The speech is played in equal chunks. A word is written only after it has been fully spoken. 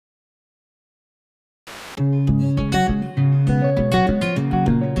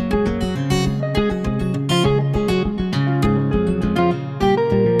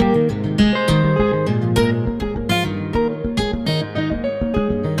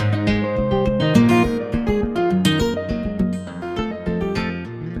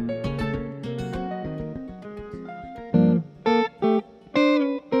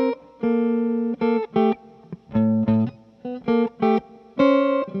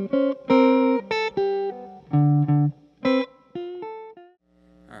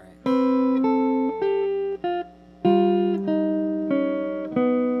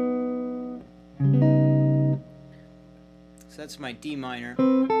So that's my D minor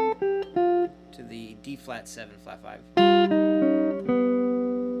to the D flat 7, flat 5,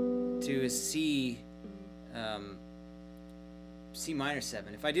 to a C, C minor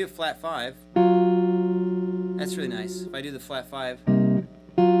 7. If I do a flat 5, that's really nice. If I do the flat 5,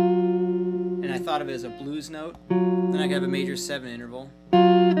 and I thought of it as a blues note, then I could have a major 7 interval.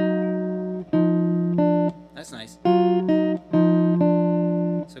 That's nice. So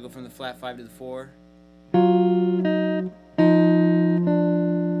I go from the flat 5 to the 4.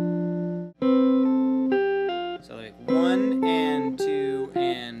 So like 1 and 2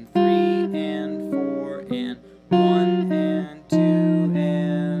 and 3 and 4 and 1 and 2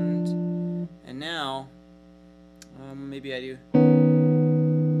 and now maybe I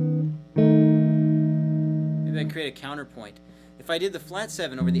create a counterpoint. If I did the flat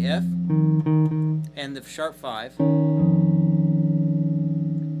 7 over the F and the sharp 5,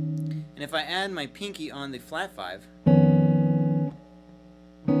 and if I add my pinky on the flat 5,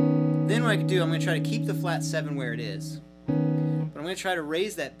 then what I could do, I'm going to try to keep the flat 7 where it is, but I'm going to try to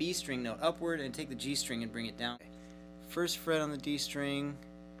raise that B string note upward and take the G string and bring it down. First fret on the D string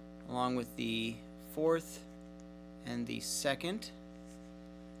along with the 4th and the 2nd,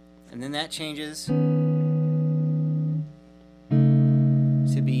 and then that changes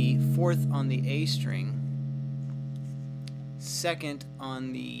to be 4th on the A string, 2nd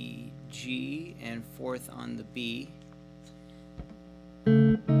on the G, and 4th on the B.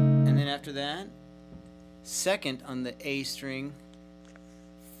 And then after that, 2nd on the A string,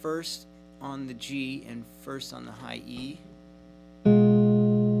 1st on the G, and 1st on the high E.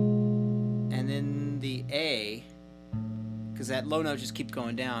 And then the A, because that low note just keeps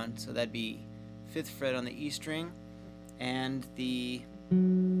going down, so that'd be 5th fret on the E string, and the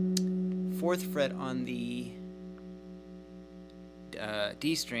 4th fret on the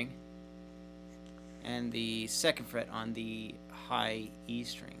D string, and the 2nd fret on the high E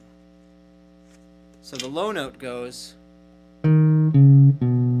string. So the low note goes, the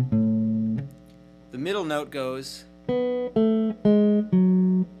middle note goes,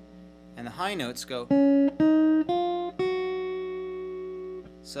 and the high notes go.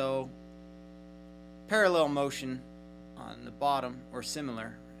 So parallel motion on the bottom, or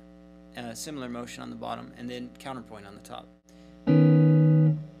similar motion on the bottom, and then counterpoint on the top.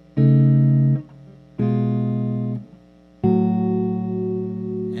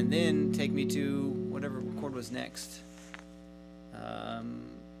 And then take me to whatever chord was next.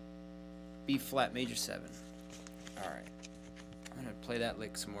 B flat major 7. Alright. I'm going to play that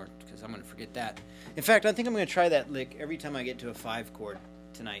lick some more because I'm going to forget that. In fact, I think I'm going to try that lick every time I get to a 5 chord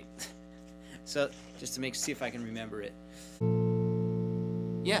tonight. So, just to see if I can remember it.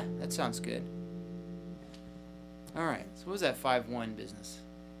 Yeah, that sounds good. Alright, so what was that 5-1 business?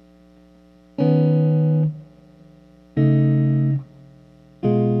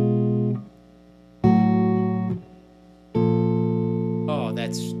 Oh,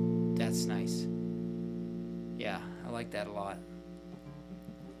 that's nice. Yeah, I like that a lot.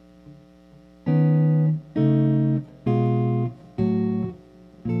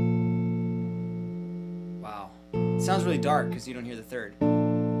 Wow. It sounds really dark because you don't hear the 3rd.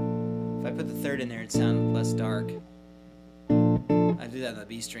 If I put the 3rd in there, it'd sound less dark. I do that on the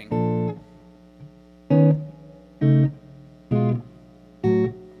B string.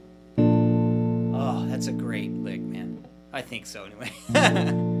 Oh, that's a great lick, man. I think so, anyway.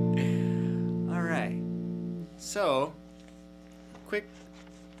 Alright. So, quick...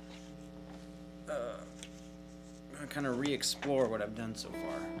 I'm going to kind of re-explore what I've done so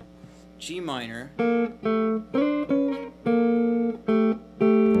far. G minor to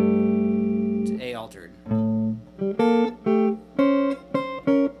A altered.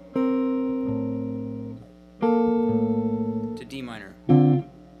 To D minor.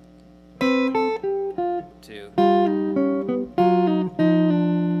 To.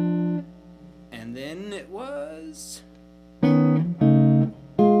 And then it was.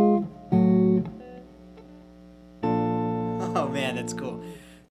 Oh man, that's cool.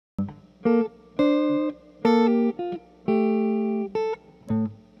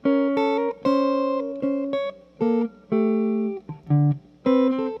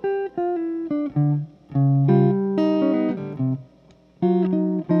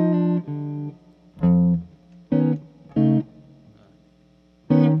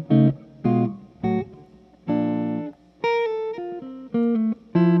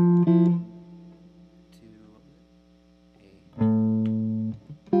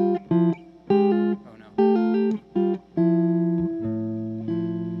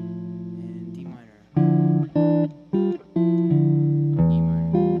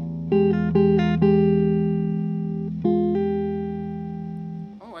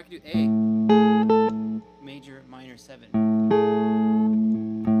 I could do A. Major, minor 7.